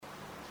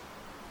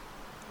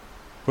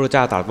พุทธเ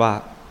จ้าตรัสว่า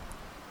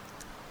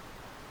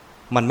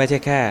มันไม่ใช่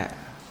แค่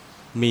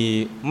มี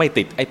ไม่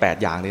ติดไอ้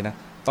8อย่างนี้นะ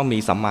ต้องมี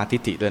สัมมาทิ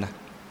ฏฐิด้วยนะ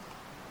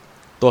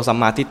ตัวสัม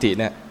มาทิฏฐิ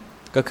เนี่ย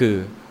ก็คือ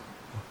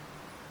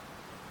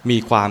มี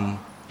ความ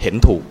เห็น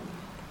ถูก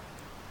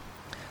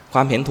คว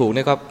ามเห็นถูกเ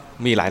นี่ยก็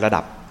มีหลายระ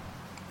ดับ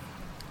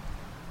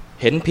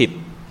เห็นผิด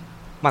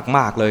ม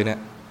ากๆเลยเนี่ย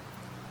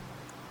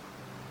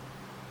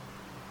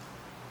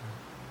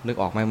นึก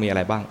ออกไหมมีอะไ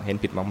รบ้างเห็น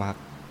ผิดมาก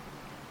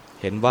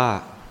ๆเห็นว่า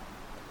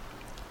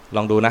ล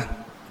องดูนะ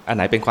อันไ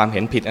หนเป็นความเ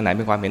ห็นผิดอันไหนเ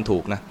ป็นความเห็นถู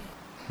กนะ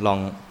ลอง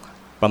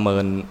ประเมิ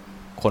น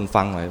คน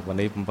ฟังหน่อยวัน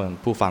นี้ประเมิน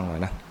ผู้ฟังหน่อ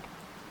ยนะ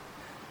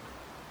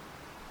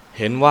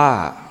เห็นว่า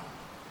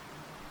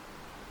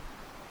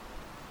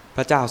พ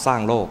ระเจ้าสร้า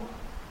งโลก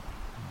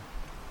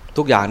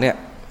ทุกอย่างเนี่ย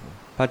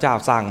พระเจ้า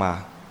สร้างมา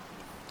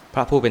พ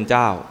ระผู้เป็นเ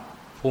จ้า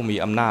ผู้มี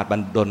อำนาจ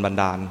ดลบัน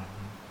ดาล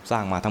สร้า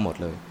งมาทั้งหมด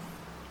เลย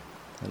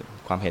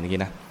ความเห็นอย่าง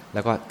นี้นะแล้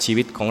วก็ชี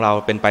วิตของเรา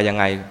เป็นไปยัง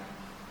ไง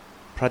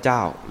พระเจ้า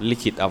ลิ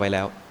ขิตเอาไว้แ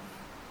ล้ว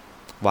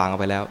วางเอา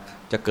ไว้แล้ว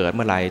จะเกิดเ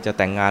มื่อไหร่จะแ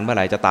ต่งงานเมื่อไห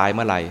ร่จะตายเ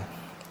มื่อไหร่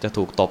จะ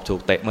ถูกตบถู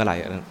กเตะเมื่อไหร่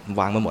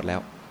วางไว้หมดแล้ว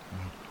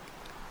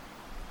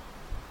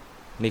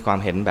นี่ความ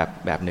เห็น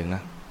แบบหนึ่งน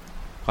ะ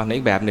ความเห็น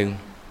อีกแบบหนึ่ง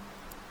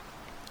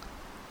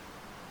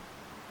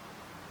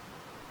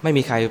ไม่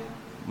มีใคร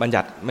บัญ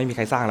ญัติไม่มีใค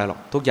รสร้างอะไรหรอก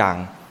ทุกอย่าง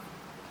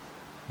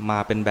มา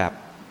เป็นแบบ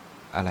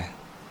อะไร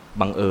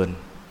บังเอิญ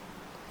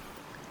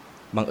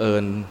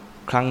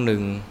ครั้งหนึ่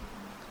ง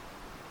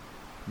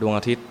ดวง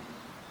อาทิตย์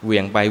เหวี่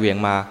ยงไปเหวี่ยง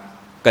มา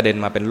กระเด็น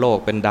มาเป็นโลก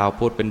เป็นดาว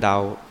พุธเป็นดา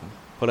ว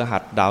พฤหั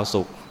สดาว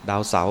ศุกร์ดา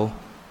วเสาร์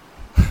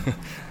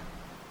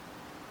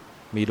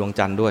มีดวง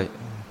จันทร์ด้วย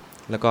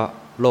แล้วก็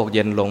โลกเ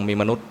ย็นลงมี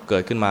มนุษย์เกิ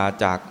ดขึ้นมา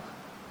จาก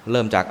เ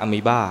ริ่มจากอะมี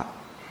บ้า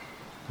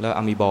แล้วอ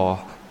ะมีบอ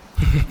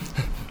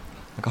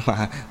แล้วก็มา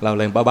เราเ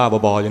ลยบ้า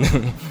ๆบอๆอยู่นี่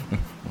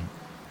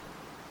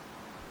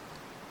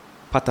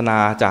พัฒนา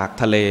จาก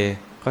ทะเล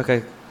ค่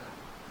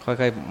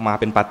อยๆมา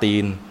เป็นปลาตี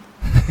น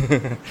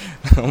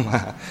แล้ว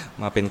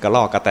มาเป็นกระร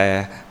อกกระแต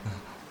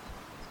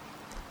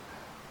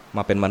ม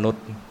าเป็นมนุษ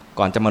ย์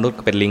ก่อนจะมนุษย์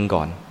ก็เป็นลิง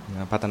ก่อน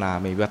พัฒนา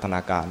มีวิวัฒนา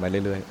การไป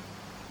เรื่อย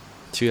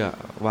ๆเชื่อ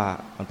ว่า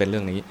มันเป็นเรื่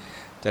องนี้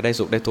จะได้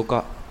สุขได้ทุกข์ก็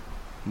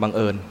บังเ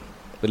อิญ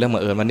เป็นเรื่องบั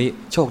งเอิญวันนี้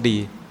โชคดี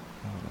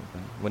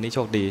วันนี้โช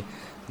คดี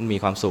มี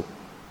ความสุข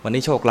วัน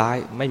นี้โชคร้าย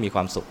ไม่มีคว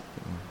ามสุข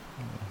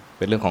เ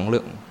ป็นเรื่องของ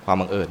ความ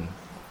บังเอิญ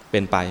เป็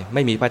นไปไ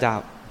ม่มีพระเจ้า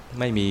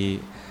ไม่มี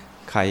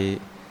ใคร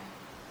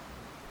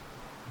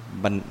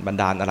บัน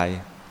ดาลอะไร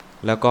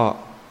แล้วก็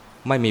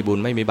ไม่มีบุญ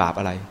ไม่มีบาป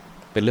อะไร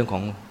เป็นเรื่องขอ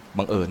ง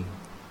บังเอิญ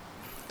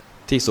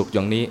ที่สุขอ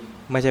ย่างนี้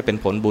ไม่ใช่เป็น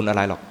ผลบุญอะไ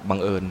รหรอกบัง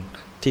เอิญ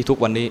ที่ทุก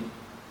วันนี้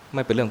ไ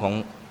ม่เป็นเรื่องของ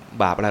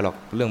บาปอะไรหรอก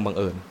เรื่องบัง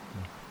เอิญ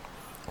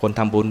คน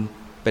ทำบุญ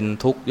เป็น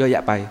ทุกข์เยอะแย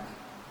ะไป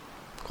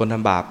คนท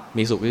ำบาป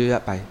มีสุขเยอะแย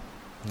ะไป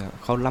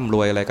เขาร่ำร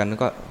วยอะไรกัน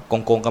ก็โ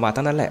กงกันมา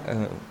ทั้งนั้นแหละ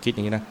คิดอ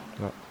ย่างนี้นะ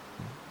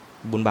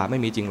บุญบาปไม่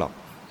มีจริงหรอก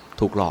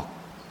ถูกหล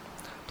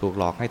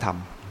อกให้ท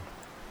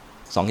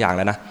ำ2 อย่างแ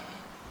ล้วนะ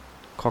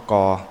ข้อ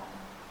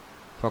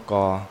ก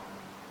อ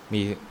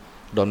มี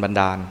โดนบัน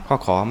ดาลข้อ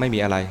ขอไม่มี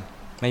อะไร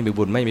ไม่มี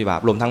บุญไม่มีบา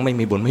ปรวมทั้งไม่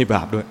มีบุญไม่มีบ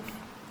าปด้วย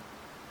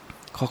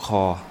ข้อค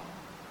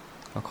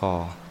อ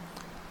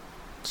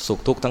สุข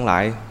ทุกข์ทั้งหลา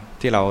ย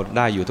ที่เราไ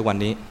ด้อยู่ทุกวัน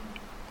นี้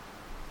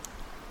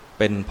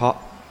เป็นเพราะ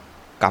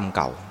กรรมเ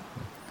ก่า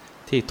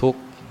ที่ทุกข์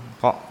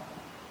เพราะ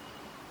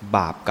บ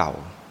าปเก่า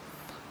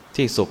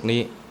ที่สุข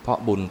นี้เพราะ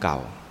บุญเก่า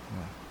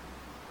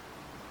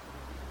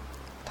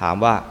ถาม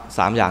ว่า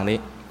3อย่างนี้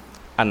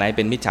อันไหนเ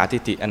ป็นมิจฉาทิ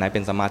ฏฐิอันไหนเ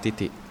ป็นสัมมาทิฏ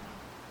ฐิ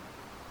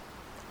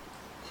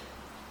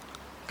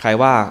ใคร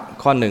ว่า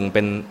ข้อ1เ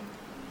ป็น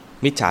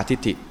มิจฉาทิฏ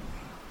ฐิ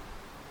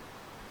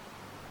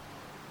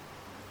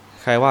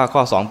ใครว่าข้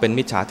อ2เป็น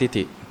มิจฉาทิฏ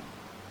ฐิ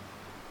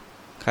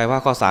ใครว่า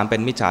ข้อ3เป็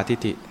นมิจฉาทิฏ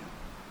ฐิ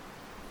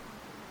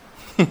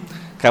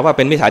ใครว่าเ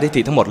ป็นมิจฉาทิฏ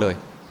ฐิทั้งหมดเลย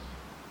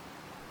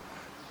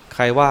ใค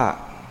รว่า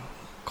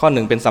ข้อ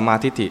1เป็นสัมมา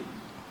ทิฏฐิ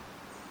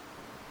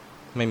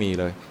ไม่มี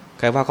เลย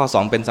ใครว่าข้อ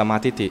2เป็นสัมมา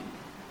ทิฏฐิ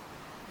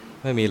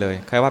ไม่มีเลย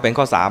ใครว่าเป็น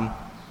ข้อ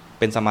3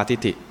เป็นสัมมาทิฏ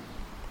ฐิ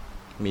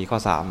มีข้อ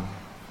3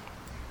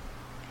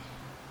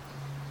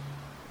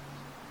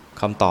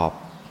คำตอบ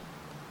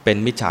เป็น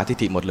มิจฉาทิฏ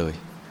ฐิหมดเลย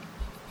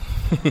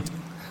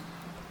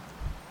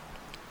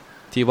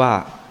ที่ว่า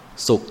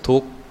สุขทุ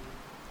กข์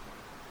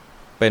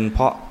เป็นเพ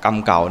ราะกรรม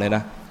เก่าเนี่ยน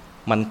ะ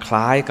มันค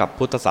ล้ายกับ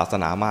พุทธศาส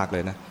นามากเล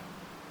ยนะ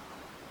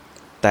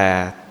แต่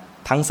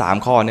ทั้ง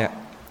3ข้อเนี่ย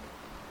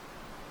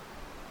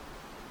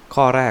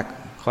ข้อแรก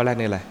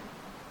นี่อะไร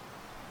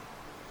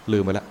ลื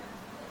มไปแล้ว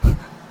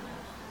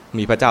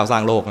มีพระเจ้าสร้า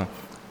งโลกนะ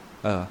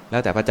แล้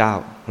วแต่พระเจ้า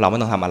เราไม่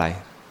ต้องทำอะไร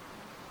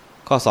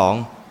ข้อ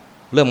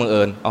2เรื่องบังเ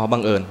อิญบั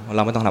งเอิญเร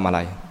าไม่ต้องทำอะไร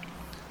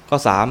ข้อ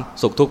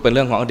3สุขทุกข์เป็นเ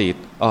รื่องของอดีต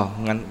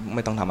งั้นไ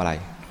ม่ต้องทำอะไร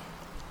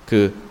คื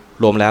อ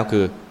รวมแล้วคื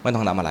อไม่ต้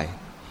องทำอะไร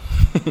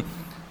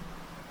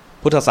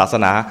พุทธศาส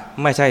นา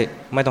ไม่ใช่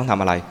ไม่ต้องท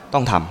ำอะไรต้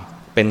องท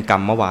ำเป็นกร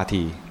รมวา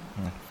ที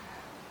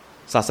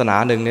ศาสนา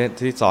หนึ่งเนี่ย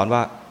ที่สอนว่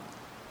า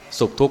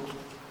สุขทุกข์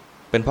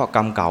เป็นเพราะก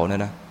รรมเก่าเนี่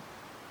ยนะ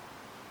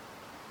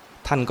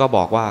ท่านก็บ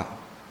อกว่า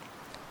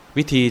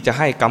วิธีจะใ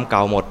ห้กรรมเก่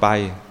าหมดไป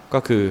ก็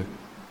คือ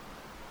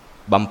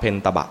บำเพ็ญ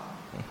ตบะ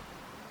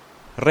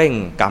เร่ง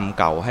กรรม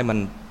เก่าให้มัน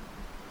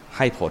ใ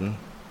ห้ผล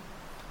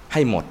ใ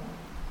ห้หมด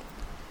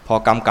พอ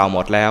กรรมเก่าหม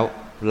ดแล้ว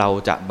เรา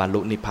จะบรรลุ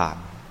นิพพาน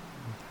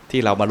ที่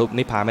เราบรรลุ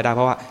นิพพานไม่ได้เพ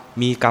ราะว่า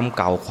มีกรรม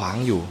เก่าขวาง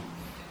อยู่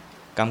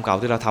กรรมเก่า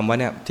ที่เราทำไว้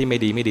เนี่ยที่ไม่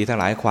ดีทั้ง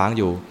หลายขวาง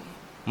อยู่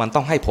มันต้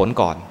องให้ผล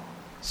ก่อน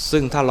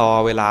ซึ่งถ้ารอ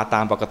เวลาต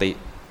ามปกติ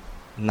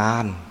นา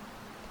น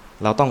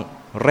เราต้อง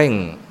เร่ง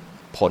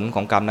ผลข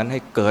องกรรมนั้นให้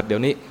เกิดเดี๋ย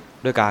วนี้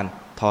ด้วยการ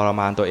ทร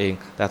มานตัวเอง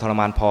แต่ทร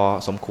มานพอ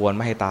สมควรไ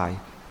ม่ให้ตาย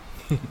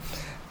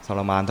ทร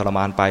ม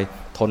านไป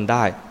ทนไ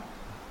ด้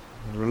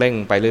เร่ง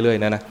ไปเรื่อย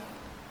ๆนะ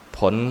ผ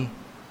ล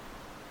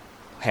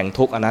แห่ง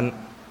ทุกข์อันนั้น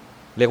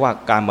เรียกว่า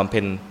การบำเ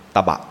พ็ญต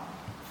บะ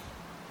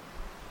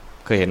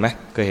เคยเห็นไหม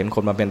เคยเห็นค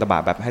นบำเพ็ญตบะ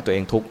แบบให้ตัวเอ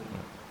งทุกข์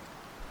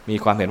มี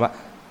ความเห็นว่า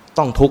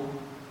ต้องทุกข์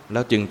แล้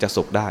วจึงจะ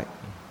สุขได้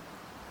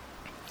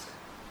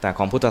แต่ข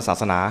องพุทธศา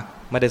สนา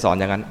ไม่ได้สอน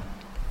อย่างนั้น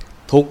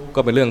ทุกข์ก็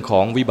เป็นเรื่องขอ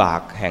งวิบา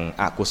กแห่ง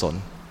อกุศล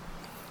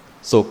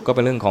สุขก็เ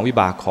ป็นเรื่องของวิ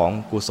บากของ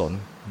กุศล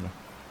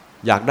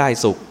อยากได้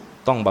สุข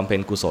ต้องบำเพ็ญ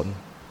กุศล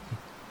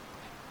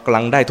กำ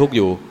ลังได้ทุกข์อ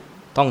ยู่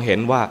ต้องเห็น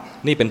ว่า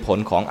นี่เป็นผล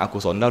ของอกุ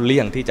ศลแล้วเลี่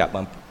ยงที่จะ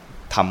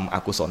ทำอ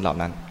กุศลเหล่า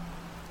นั้น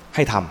ใ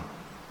ห้ท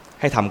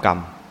ำกรรม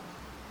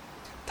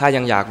ถ้า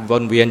ยังอยากว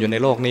นเวียนอยู่ใน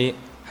โลกนี้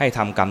ให้ท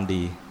ำกรรม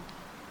ดี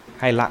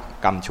ให้ละ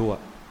กรรมชั่ว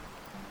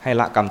ให้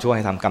ละกรรมชั่วใ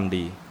ห้ทำกรรม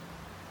ดี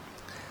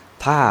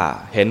ถ้า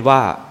เห็นว่า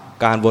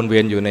การวนเวี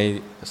ยนอยู่ใน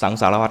สัง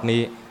สารวัฏ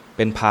นี้เ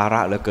ป็นภาระ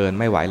เหลือเกิน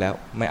ไม่ไหวแล้ว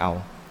ไม่เอา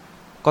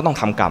ก็ต้อง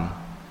ทำกร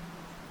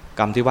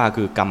รมที่ว่า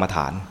คือกรรมฐ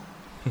าน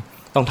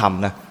ต้องท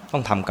ำนะต้อ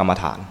งทำกรรม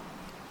ฐาน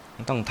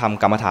ต้องท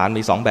ำกรรมฐาน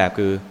มี2แบบ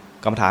คือ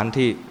กรรมฐาน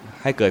ที่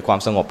ให้เกิดความ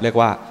สงบเรียก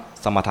ว่า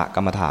สมถก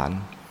รรมฐาน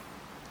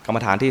กรรม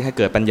ฐานที่ให้เ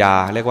กิดปัญญา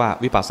เรียกว่า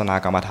วิปัสสนา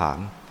กรรมฐาน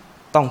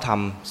ต้องท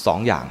ำ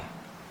2อย่าง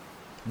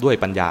ด้วย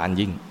ปัญญาอัน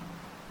ยิ่ง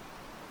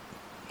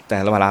แต่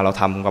เวลาเรา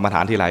ทำกรรมฐ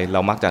านที่ไรเร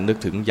ามักจะนึก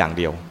ถึงอย่าง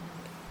เดียว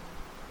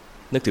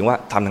นึกถึงว่า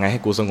ทำยังไงใ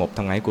ห้กูสงบท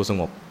ำไงให้กูส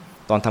งบ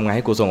ตอนทำไงใ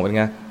ห้กูสงบเป็น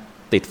ไง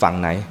ติดฝั่ง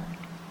ไหน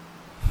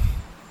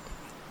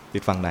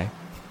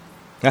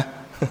นะ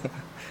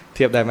เ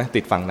ทียบได้ไหม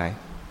ติดฝั่งไหน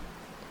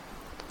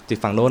ติด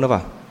ฝั่งโน้นหรือเปล่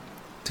า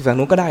ติดฝั่งโ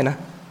น้นก็ได้นะ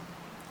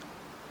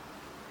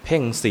เพ่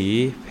งสี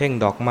เพ่ง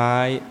ดอกไม้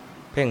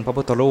เพ่งพระ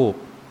พุทธรูป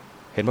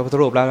เห็นพระพุทธ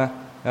รูปแล้วนะ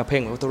เพ่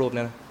งพระพุทธรูปเ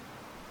นี่ยนะ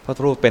พระพุท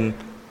ธรูปเป็น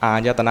อา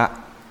ยตนะ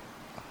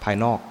ภาย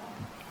นอก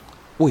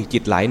อุ้ยจิ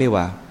ตไหลนี่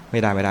ว่ะไม่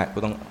ได้กู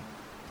ต้อง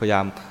พยายา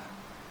ม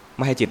ไ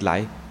ม่ให้จิตไหล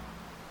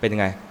เป็นยั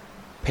งไง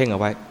เพ่งเอา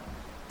ไว้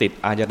ติด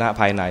อายตนะ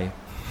ภายใน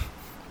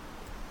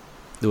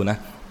ดูนะ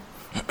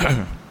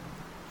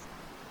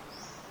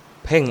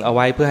เพ่งเอาไ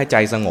ว้เพื่อให้ใจ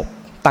สงบ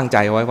ตั้งใจ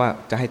ไว้ว่า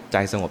จะให้ใจ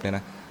สงบเนี่ยน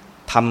ะ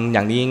ทำอย่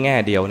างนี้แง่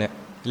เดียวเนี่ย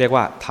เรียก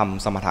ว่าท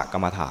ำสมถกร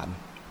รมฐาน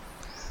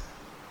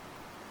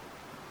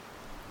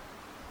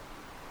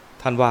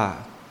ท่านว่า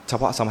เฉ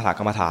พาะสมถ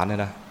กรรมฐานเนี่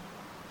ยนะ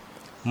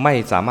ไม่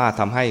สามารถ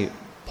ทำให้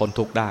พ้น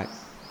ทุกข์ได้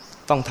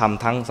ต้องท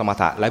ำทั้งสม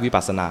ถะและวิ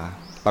ปัสสนา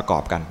ประกอ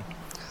บกัน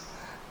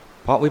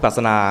เพราะวิปัสส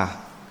นา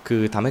คื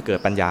อทำให้เกิด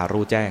ปัญญา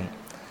รู้แจ้ง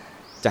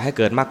จะให้เ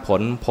กิดมรรคผ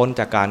ลพ้น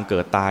จากการเกิ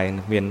ดตาย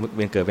เวี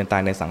ยนเกิดเวียนตา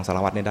ยในสังสาร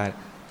วัฏนี้ได้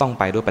ต้อง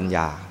ไปด้วยปัญญ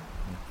า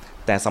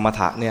แต่สม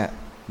ถะเนี่ย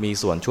มี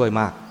ส่วนช่วย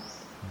มาก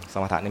ส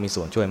มถะนี่มี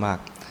ส่วนช่วยมาก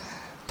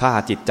ถ้า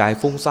จิตใจ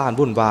ฟุ้งซ่าน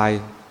วุ่นวาย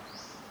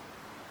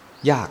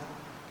ย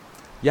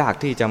าก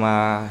ที่จะมา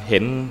เห็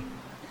น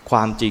คว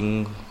ามจริง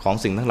ของ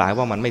สิ่งทั้งหลาย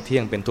ว่ามันไม่เที่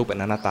ยงเป็นทุกข์เป็น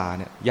อนัตตา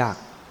เนี่ยย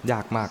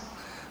ากมาก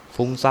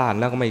ฟุ้งซ่าน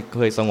แล้วก็ไม่เค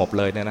ยสงบ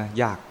เลยเนี่ยนะ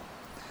ยาก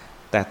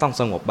แต่ต้อง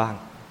สงบบ้าง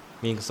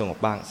มีสงบ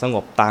บ้างสง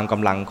บตามก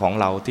ำลังของ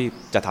เราที่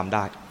จะทำไ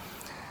ด้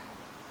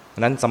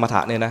นั้นสมถ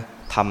ะเนี่ยนะ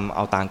ทำเอ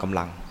าตามกำ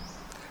ลัง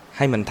ใ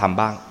ห้มันทำ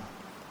บ้าง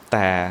แ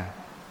ต่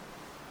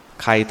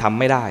ใครทำ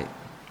ไม่ได้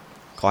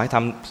ขอให้ท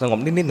ำสงบ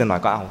นิดๆหน่อ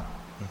ยๆก็เอา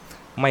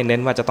ไม่เน้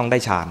นว่าจะต้องได้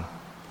ฌาน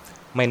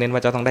ไม่เน้นว่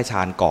าจะต้องได้ฌ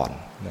านก่อน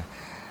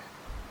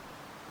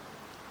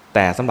แ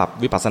ต่สำหรับ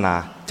วิปัสสนา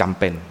จำ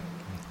เป็น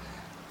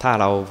ถ้า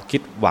เราคิ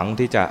ดหวัง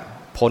ที่จะ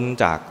พ้น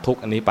จากทุก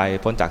ข์อันนี้ไป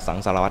พ้นจากสัง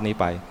สารวัฏนี้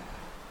ไป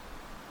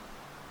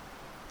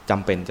จ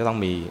ำเป็นจะต้อง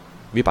มี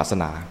วิปัสส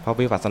นาเพราะ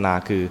วิปัสสนา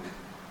คือ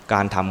ก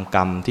ารทำกร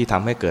รมที่ท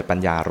ำให้เกิดปัญ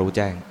ญารู้แ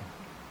จ้ง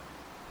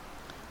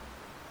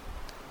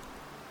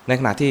ใน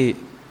ขณะที่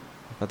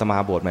อาตมา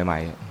บวชใหม่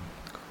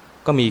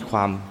ๆก็มีคว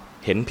าม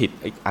เห็นผิด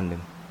อีกอันหนึ่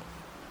ง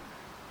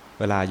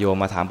เวลาโยม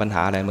มาถามปัญห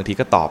าอะไรบางที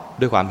ก็ตอบ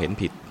ด้วยความเห็น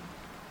ผิด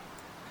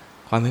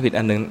ความเห็นผิด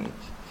อันหนึ่ง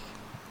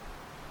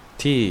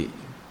ที่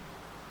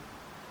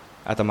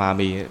อาตมา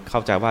มีเข้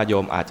าใจว่าโย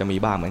มอาจจะมี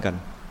บ้างเหมือนกัน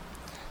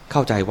เข้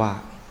าใจว่า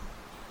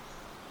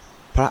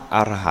พระอ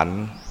รหัน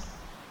ต์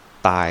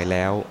ตายแ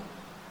ล้ว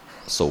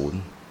ศูนย์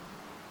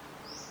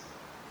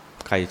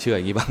ใครเชื่ออ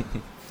ย่างนี้บ้าง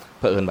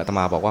เผอิญอาตม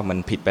าบอกว่ามัน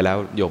ผิดไปแล้ว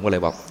โยมก็เล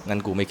ยบอกงั้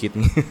นกูไม่คิด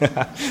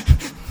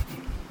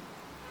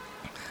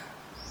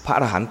พระอ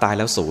รหันต์ตาย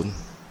แล้วศูนย์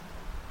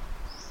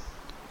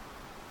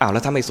อ้าวแล้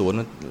วถ้าไม่ศูนย์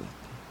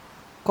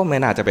ก็ไม่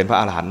น่าจะเป็นพระ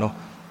อรหันต์เนาะ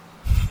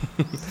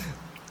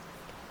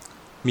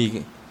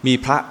มี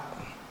พระ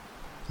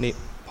นี่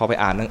พอไป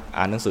อ่าน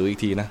หนังสืออีก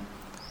ทีนะ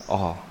อ๋อ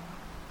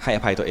ให้อ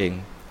ภัยตัวเอง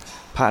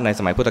พระใน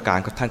สมัยพุทธกาล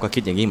ท่านก็คิ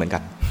ดอย่างนี้เหมือนกั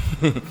น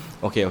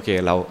โอเค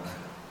เ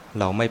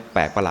ราไม่แป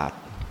ลกประหลาด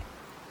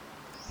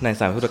ในส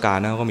มัยพุทธกาล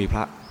นะก็มีพร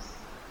ะ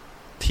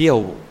เที่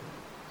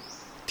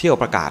ยว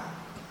ประกาศ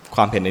ค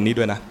วามเห็นในนี้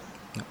ด้วยนะ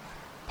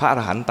พระอร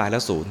หันต์ตายแล้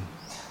วศูนย์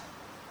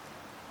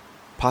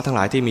พระทั้งหล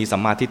ายที่มีสั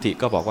มมาทิฏฐิ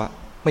ก็บอกว่า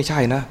ไม่ใช่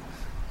นะ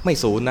ไม่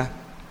ศูนย์นะ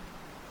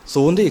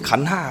ศูนย์ที่ขั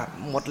นธ์ห้า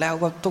หมดแล้ว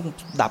ก็ต้อง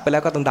ดับไปแล้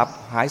วก็ต้องดับ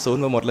หายศูนย์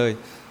ไปหมดเลย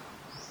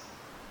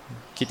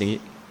คิดอย่างนี้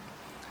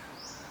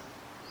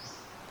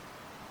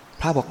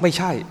พระบอกไม่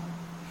ใช่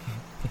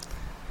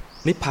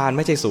นิพพานไ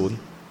ม่ใช่ศูนย์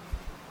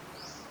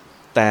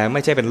แต่ไ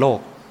ม่ใช่เป็นโลก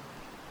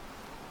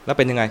แล้วเ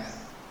ป็นยังไง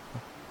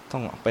ต้อ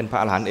งเป็นพระ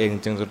อรหันต์เอง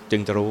จึ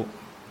งจะรู้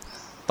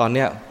ตอนเ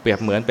นี้ยเปรียบ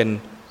เหมือนเป็น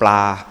ปล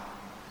า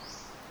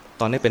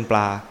ตอนนี้เป็นปล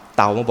าเ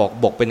ต่ามาบอก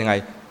บกเป็นยังไง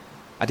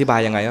อธิบาย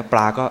ยังไงว่าป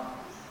ลาก็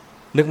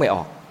นึกไม่อ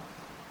อก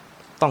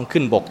ต้อง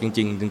ขึ้นบกจ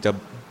ริงๆจึงจะ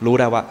รู้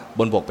ได้ว่า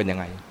บนบกเป็นยัง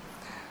ไง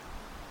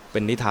เป็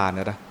นนิทาน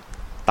นะ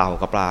เต่า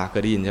กับปลาเค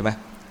ยได้ยินใช่ไหม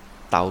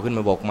เต่าขึ้น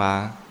มาบกมา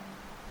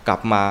กลับ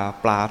มา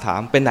ปลาถา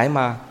มเป็นไหน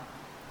มา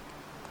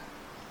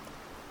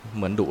เ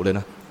หมือนดุเลย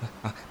นะ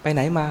ไปไห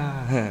นมา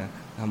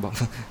บอก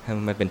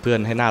มันเป็นเพื่อน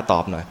ให้หน้าตอ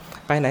บหน่อย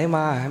ไปไหนม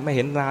าไม่เ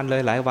ห็นนานเล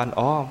ยหลายวัน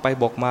อ๋อไป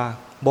บกมา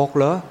บกเ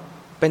หรอ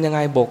เป็นยังไง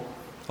บก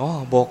อ๋อ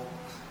บก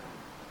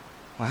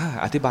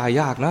อธิบาย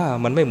ยากนะ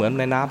มันไม่เหมือน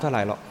ในน้ำเท่าไห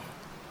ร่หรอก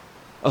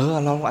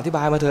ลองอธิบ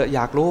ายมาเถอะอย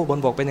ากรู้บน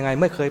บกเป็นยังไง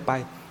ไม่เคยไป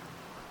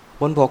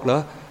บนบกเหร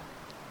อ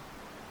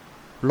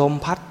ลม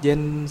พัดเย็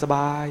นสบ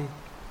าย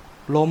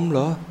ลมเหร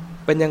อ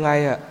เป็นยังไง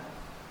อ่ะ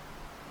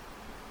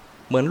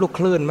เหมือนลูกค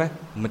ลื่นไหม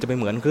มันจะไป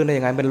เหมือนคลื่นได้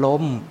ยังไงเป็นล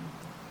ม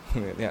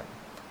เนี่ย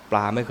ปล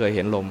าไม่เคยเ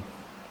ห็นลม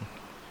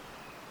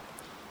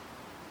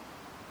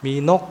มี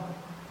นก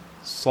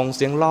ส่งเ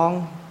สียงร้อง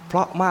เพร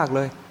าะมากเล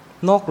ย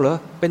นกเหรอ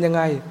เป็นยังไ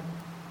ง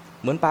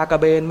เหมือนปลากระ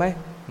เบนไหม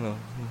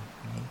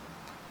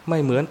ไม่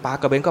เหมือนปลา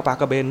กระเบนก็ปลา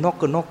กระเบนนก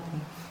ก็นก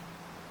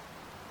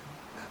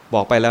บ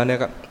อกไปแล้วเนี่ย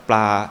ก็ปล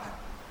า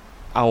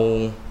เอา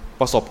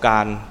ประสบกา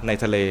รณ์ใน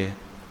ทะเล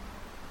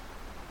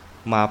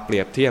มาเปรี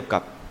ยบเทียบกั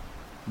บ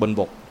บน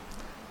บก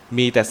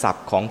มีแต่ศัพ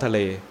ท์ของทะเล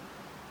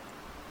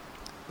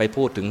ไป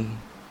พูดถึง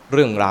เ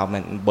รื่องราวมั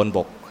นบนบ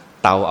ก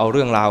เต่าเอาเ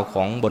รื่องราวข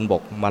องบนบ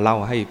กมาเล่า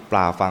ให้ปล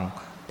าฟัง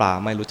ปลา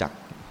ไม่รู้จัก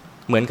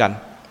เหมือนกัน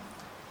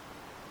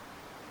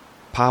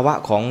ภาวะ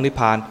ของนิพ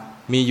พาน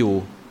มีอยู่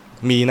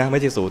มีนะไม่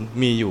ใช่ศูนย์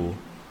มีอยู่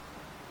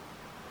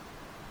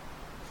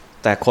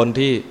แต่คน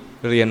ที่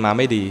เรียนมาไ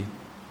ม่ดี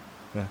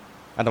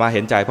อาตมาเ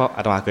ห็นใจเพราะอ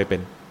าตมาเ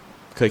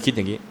คยคิดอ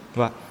ย่างนี้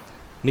ว่า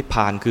นิพพ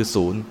านคือ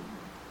ศูนย์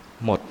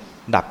หมด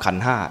ดับขัน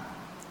ธ์ห้า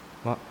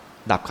ว่า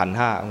ดับขันธ์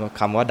ห้า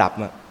คำว่าดับ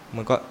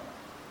มันก็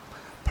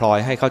พลอย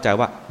ให้เข้าใจ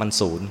ว่ามัน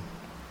ศูนย์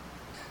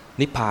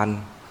นิพพาน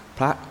พ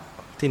ระ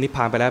ที่นิพพ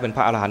านไปแล้วเป็นพ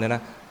ระอรหันต์เนี่ยน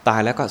ะตาย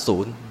แล้วก็ศู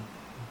นย์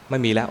ไม่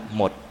มีแล้ว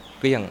หมด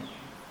เกลี้ยง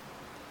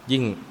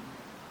ยิ่ง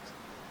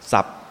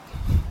ศัพ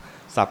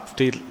ท์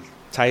ที่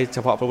ใช้เฉ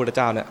พาะพระพุทธเ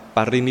จ้าเนี่ยป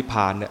รินิพพ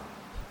านเนี่ย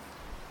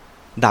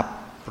ดับ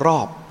รอ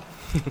บ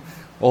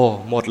โอ้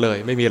หมดเลย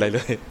ไม่มีอะไรเล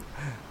ย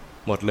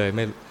หมดเลยไ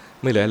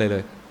ม่เหลืออะไรเล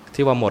ย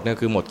ที่ว่าหมดเนี่ย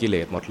คือหมดกิเล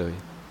สหมดเลย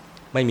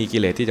ไม่มีกิ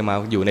เลสที่จะมา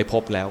อยู่ในภ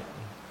พแล้ว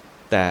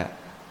แต่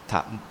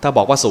ถ้าบ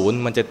อกว่าศูนย์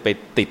มันจะไป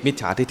ติดมิจ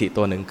ฉาทิฏฐิ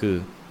ตัวหนึ่งคือ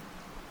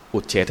อุ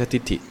เฉททิ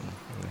ฏฐิ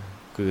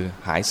คือ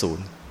หายศูน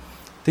ย์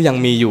ที่ยัง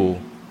มีอ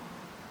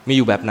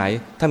ยู่แบบไหน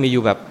ถ้ามีอ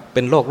ยู่แบบเ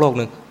ป็นโลก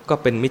นึงก็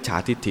เป็นมิจฉา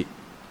ทิฏฐิ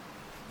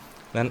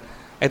นั้น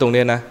ไอ้ตรง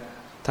นี้นะ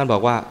ท่านบอ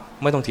กว่า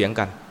ไม่ต้องเถียง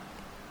กัน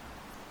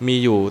มี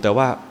อยู่แต่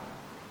ว่า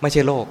ไม่ใ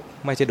ช่โลก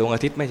ไม่ใช่ดวงอา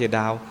ทิตย์ไม่ใช่ด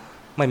าว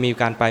ไม่มี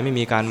การไปไม่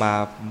มีการมา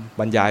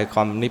บรรยายคว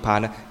ามนิพพาน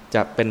นะจ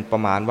ะเป็นปร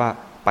ะมาณว่า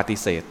ปฏิ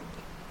เส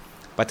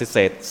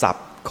ธศัพ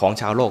ท์ของ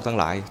ชาวโลกทั้ง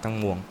หลายทั้ง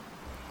มวล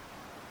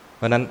เ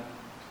พราะนั้น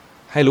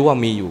ให้รู้ว่า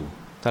มีอยู่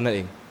เท่านั้นเอ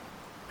ง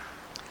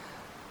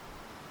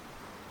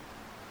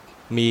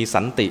มี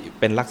สันติ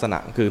เป็นลักษณะ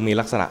คือมี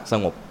ลักษณะส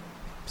งบ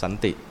สัน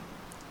ติ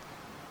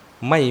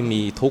ไม่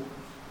มีทุกข์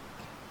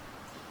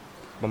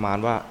ประมาณ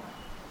ว่า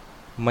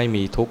ไม่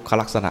มีทุกข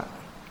ลักษณะ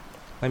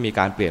ไม่มีก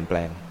ารเปลี่ยนแปล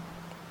ง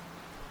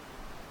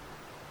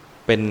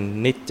เป็น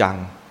นิจจัง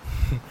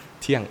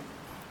เที่ยง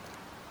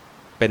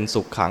เป็น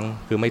สุขขัง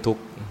คือไม่ทุก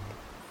ข์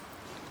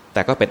แ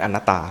ต่ก็เป็นอ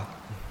นัตตา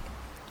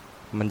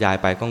บรรยาย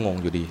ไปก็งง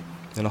อยู่ดี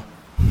เนาะ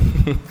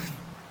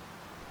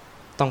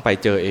ต้องไป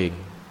เจอเอง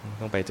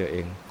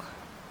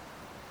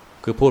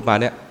คือพูดมา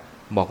เนี่ย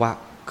บอกว่า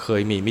เค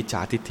ยมีมิจฉ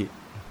าทิฏฐิ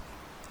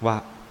ว่า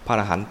พระอ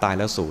รหันต์ตาย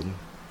แล้วศูนย์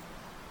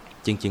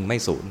จริงๆไม่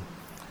ศูนย์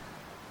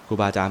ครู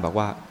บาอาจารย์บอก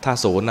ว่าถ้า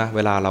ศูนย์นะเว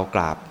ลาเราก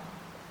ราบ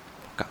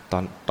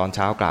ตอนเ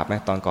ช้ากราบไหม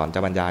ตอนก่อนจะ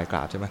บรรยายกร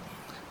าบใช่ไหม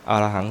อ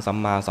รหังสัม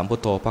มาสัมพุท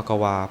โธภค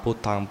วาพุท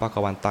ธังภค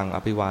วันตังอ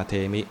ภิวาเท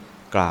มิ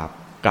กร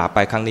าบไป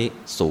ครั้งนี้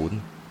ศูนย์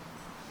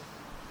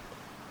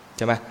ใ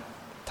ช่ไหม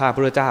ถ้าพระ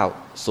พุทธเจ้า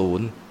ศูน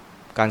ย์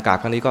การกราบ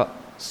ครั้งนี้ก็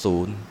ศู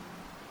นย์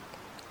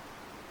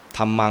ธ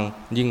รรมัง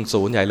ยิ่ง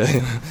ศูนย์ใหญ่เลย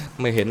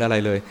ไม่เห็นอะไร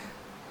เลย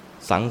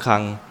สังฆั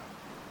ง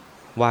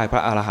ไหว้พร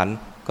ะอรหันต์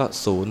ก็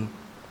ศูนย์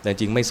แต่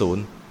จริงไม่ศูน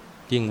ย์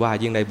ยิ่งไหว้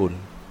ยิ่งได้บุญ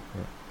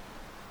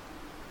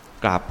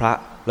กราบพระ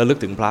ระลึก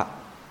ถึงพระ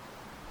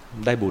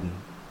ได้บุญ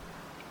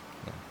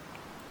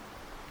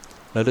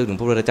ระลึกถึง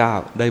พระพุทธเจ้า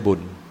ได้บุญ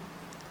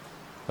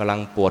กำลัง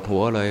ปวดหั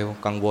วเลย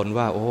กังวล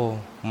ว่าโอ้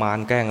มาร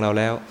แกล้งเรา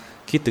แล้ว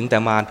คิดถึงแต่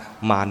ม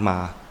ารมา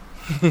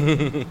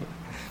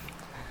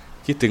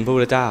คิดถึงพระพุ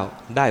ทธเจ้า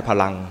ได้พ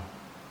ลัง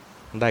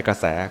ได้กระ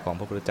แสของ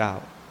พระพุทธเจ้า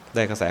ไ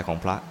ด้กระแสของ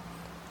พระ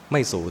ไ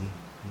ม่สูญ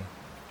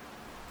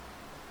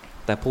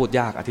แต่พูด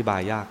ยากอธิบา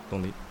ยยากตร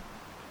งนี้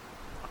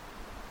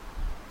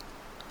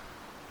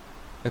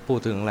ไม่พูด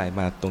ถึงอะไร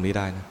มาตรงนี้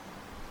ได้นะ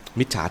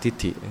มิจฉาทิฏ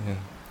ฐิ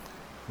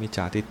มิจฉ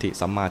าทิฏฐิ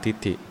สัมมาทิฏ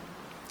ฐิ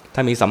ถ้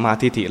ามีสัมมา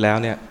ทิฏฐิแล้ว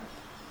เนี่ย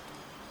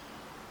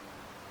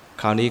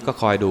คราวนี้ก็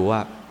คอยดูว่า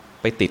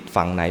ไปติด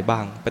ฝั่งไหนบ้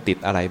างไปติด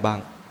อะไรบ้าง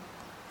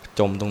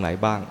จมตรงไหน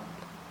บ้าง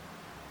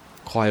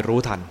คอยรู้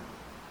ทัน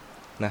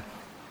นะ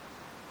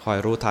คอย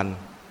รู้ทัน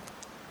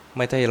ไ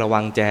ม่ใช่ระวั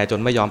งแจจน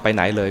ไม่ยอมไปไห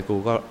นเลยกู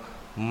ก็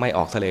ไม่อ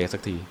อกทะเลสั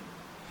กที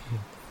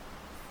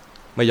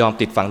ไม่ยอม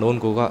ติดฝั่งโน้น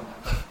กูก็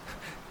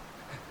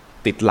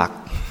ติดหลัก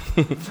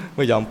ไ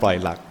ม่ยอมปล่อย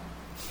หลัก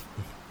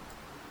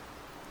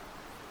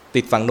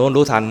ติดฝั่งโน้น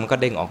รู้ทันมันก็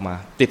เด้งออกมา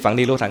ติดฝั่ง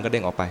นี้รู้ทันก็เ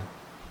ด้งออกไป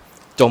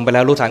จมไปแล้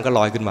วรู้ทันก็ล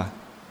อยขึ้นมา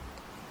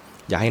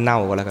อย่าให้เน่า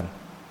ก็แล้วกัน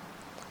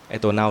ไอ้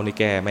ตัวเน่านี่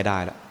แก้ไม่ได้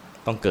ละ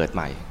ต้องเกิดใ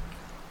หม่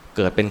เ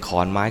กิดเป็นขอ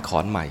นไม้ขอ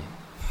นใหม่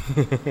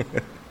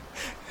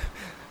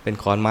เป็น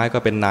ขอนไม้ก็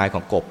เป็นนายข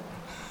องกบ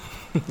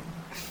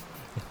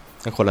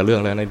คนละเรื่อ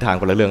งเลยในทาง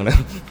คนละเรื่องนะ